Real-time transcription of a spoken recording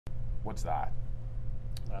What's that?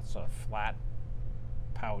 That's a flat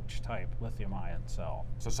pouch type lithium-ion cell.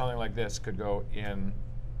 So something like this could go in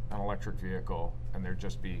an electric vehicle, and there'd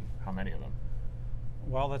just be how many of them?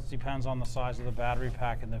 Well, that depends on the size of the battery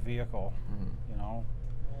pack in the vehicle. You know,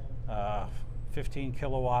 15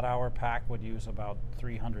 kilowatt hour pack would use about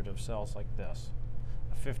 300 of cells like this.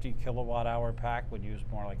 A 50 kilowatt hour pack would use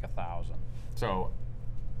more like 1,000. So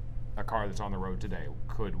a car that's on the road today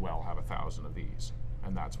could well have 1,000 of these,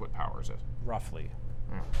 and that's what powers it. Roughly.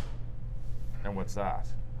 Yeah. And what's that?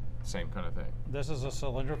 Same kind of thing. This is a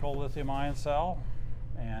cylindrical lithium-ion cell,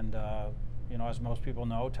 and you know, as most people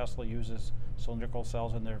know, Tesla uses cylindrical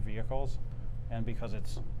cells in their vehicles, and because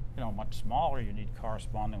it's, you know, much smaller, you need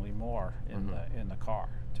correspondingly more in the car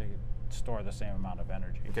to store the same amount of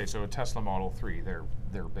energy. Okay, so a Tesla Model 3,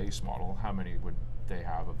 their base model, how many would they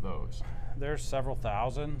have of those? There's several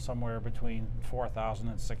thousand, somewhere between 4,000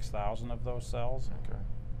 and 6,000 of those cells. Okay.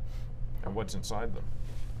 And what's inside them?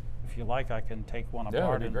 If you like, I can take one Yeah,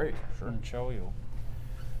 apart that'd be great. Sure. and show you.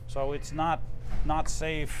 So it's not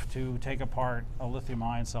safe to take apart a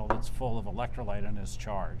lithium-ion cell that's full of electrolyte and is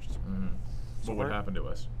charged. So what would happen to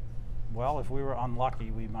us? Well, if we were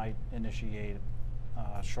unlucky, we might initiate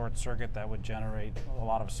a short circuit that would generate a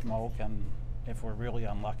lot of smoke, and if we're really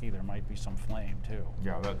unlucky, there might be some flame too.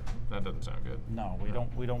 Yeah, that doesn't sound good. No,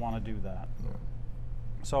 we don't want to do that. No.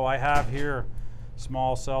 So I have here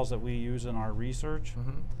small cells that we use in our research,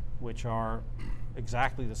 which are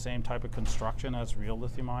exactly the same type of construction as real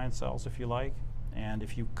lithium-ion cells, if you like. And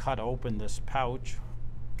if you cut open this pouch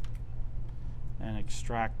and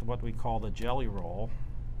extract what we call the jelly roll,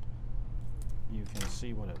 you can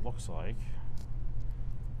see what it looks like.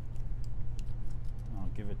 I'll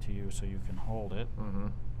give it to you so you can hold it.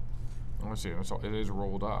 Let's see, it is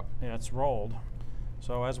rolled up. Yeah, it's rolled.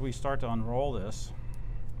 So as we start to unroll this,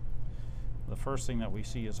 the first thing that we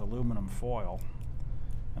see is aluminum foil.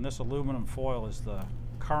 And this aluminum foil is the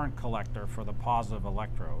current collector for the positive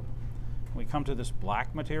electrode. When we come to this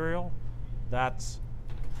black material, that's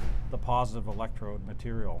the positive electrode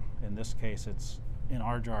material. In this case, it's in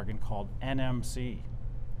our jargon called NMC.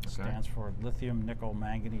 It stands for lithium, nickel,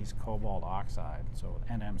 manganese, cobalt oxide. So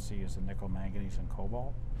NMC is the nickel, manganese, and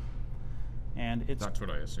cobalt. And it's That's what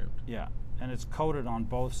I assumed. Yeah, and it's coated on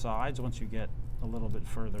both sides once you get a little bit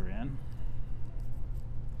further in.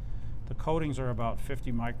 The coatings are about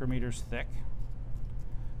 50 micrometers thick,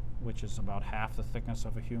 which is about half the thickness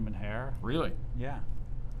of a human hair. Really? Yeah,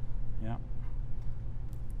 yeah.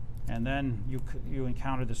 And then you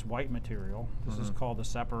encounter this white material. This is called the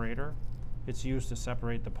separator. It's used to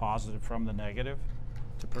separate the positive from the negative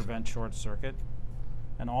to prevent short circuit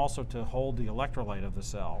and also to hold the electrolyte of the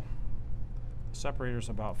cell. The separator is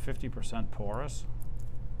about 50% porous.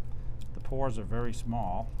 The pores are very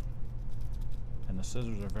small and the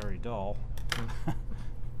scissors are very dull.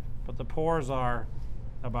 But the pores are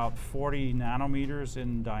about 40 nanometers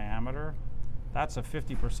in diameter. That's a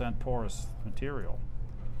 50% porous material.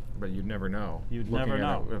 But you'd never know. You'd never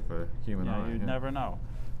know. Looking at it with a human eye. You'd never know.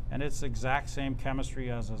 And it's the exact same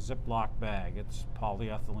chemistry as a Ziploc bag. It's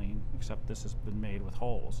polyethylene, except this has been made with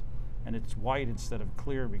holes. And it's white instead of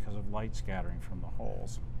clear because of light scattering from the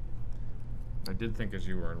holes. I did think as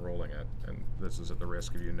you were unrolling it, and this is at the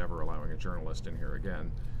risk of you never allowing a journalist in here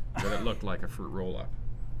again, that it looked like a fruit roll-up.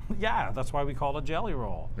 Yeah, that's why we call it a jelly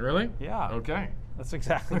roll. Really? Yeah. Okay. That's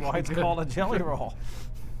exactly why it's called a jelly roll.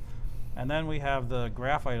 And then we have the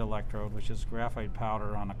graphite electrode, which is graphite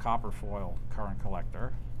powder on a copper foil current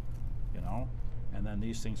collector, you know, and then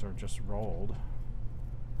these things are just rolled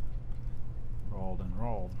and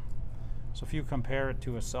rolled. So if you compare it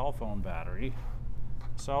to a cell phone battery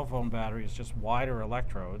is just wider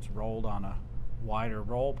electrodes rolled on a wider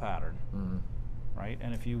roll pattern, right?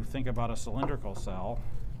 And if you think about a cylindrical cell,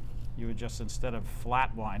 you would just, instead of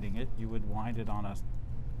flat winding it, you would wind it on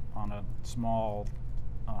a small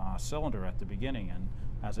cylinder at the beginning, and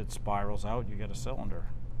as it spirals out, you get a cylinder.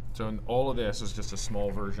 So all of this is just a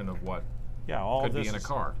small version of what could be in a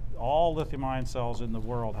car. All lithium-ion cells in the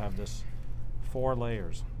world have this 4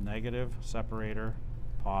 layers: negative, separator,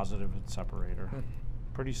 positive, and separator.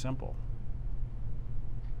 Pretty simple.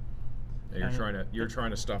 You're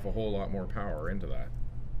trying to stuff a whole lot more power into that.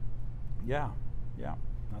 Yeah,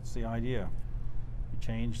 that's the idea. You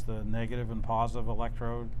change the negative and positive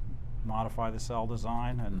electrode, modify the cell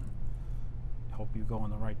design, and hope you go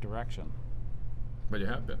in the right direction. But you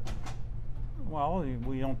have been. Well,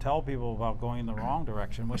 we don't tell people about going in the wrong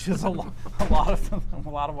direction, which is a lot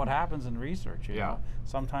of what happens in research. You know?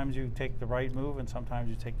 Sometimes you take the right move, and sometimes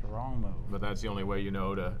you take the wrong move. But that's the only way you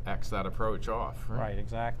know to X that approach off. Right,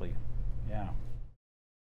 exactly. Yeah.